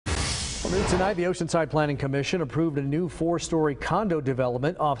New tonight, the Oceanside Planning Commission approved a new 4-story condo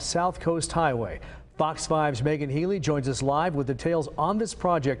development off South Coast Highway. Fox 5's Megan Healy joins us live with details on this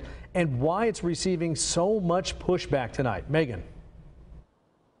project and why it's receiving so much pushback tonight. Megan.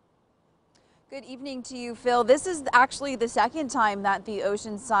 Good evening to you, Phil. This is actually the second time that the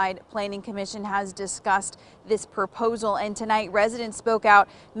Oceanside Planning Commission has discussed this proposal, and tonight residents spoke out,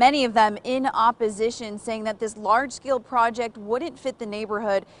 many of them in opposition, saying that this large-scale project wouldn't fit the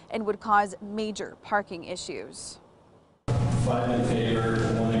neighborhood and would cause major parking issues. 5 in favor,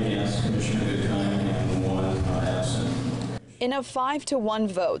 1 against, Commissioner Goodkind, and 1 absent. In a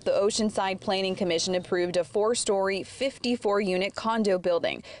 5-to-1 vote, the Oceanside Planning Commission approved a 4-story, 54-unit condo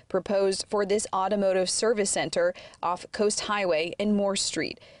building proposed for this automotive service center off Coast Highway and Moore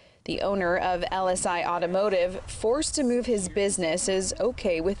Street. The owner of LSI Automotive, forced to move his business, is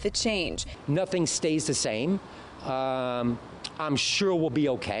okay with the change. Nothing stays the same. I'm sure we'll be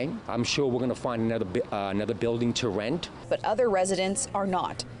okay. I'm sure we're going to find another building to rent. But other residents are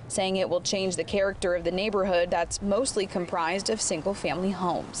not, saying it will change the character of the neighborhood that's mostly comprised of single-family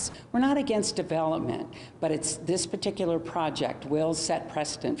homes. We're not against development, but this particular project will set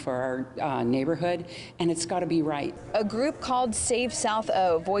precedent for our neighborhood, and it's got to be right. A group called Save South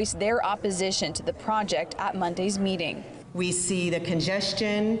O voiced their opposition to the project at Monday's meeting. We see the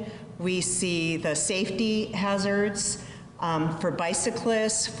congestion, we see the safety hazards for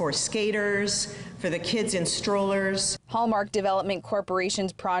bicyclists, for skaters, for the kids in strollers. Hallmark Development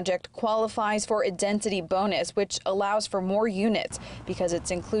Corporation's project qualifies for a density bonus, which allows for more units because it's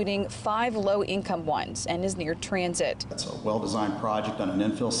including 5 low-income ones and is near transit. It's a well-designed project on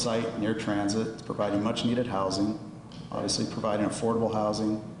an infill site near transit. It's providing much-needed housing, obviously providing affordable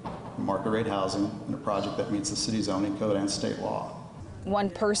housing, market-rate housing, and a project that meets the city zoning code and state law.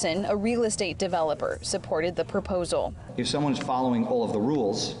 One person, a real estate developer, supported the proposal. If someone's following all of the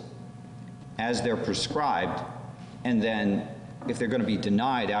rules as they're prescribed, and then if they're going to be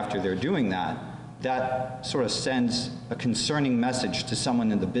denied after they're doing that, that sort of sends a concerning message to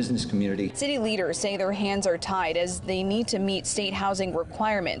someone in the business community. City leaders say their hands are tied as they need to meet state housing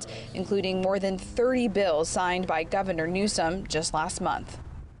requirements, including more than 30 bills signed by Governor Newsom just last month.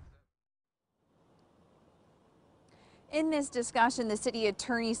 In this discussion, the city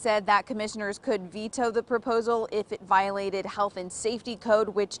attorney said that commissioners could veto the proposal if it violated health and safety code,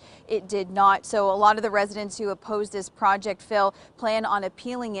 which it did not. So a lot of the residents who oppose this project, Phil, plan on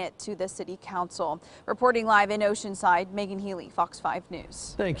appealing it to the city council. Reporting live in Oceanside, Megan Healy, Fox 5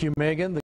 News. Thank you, Megan.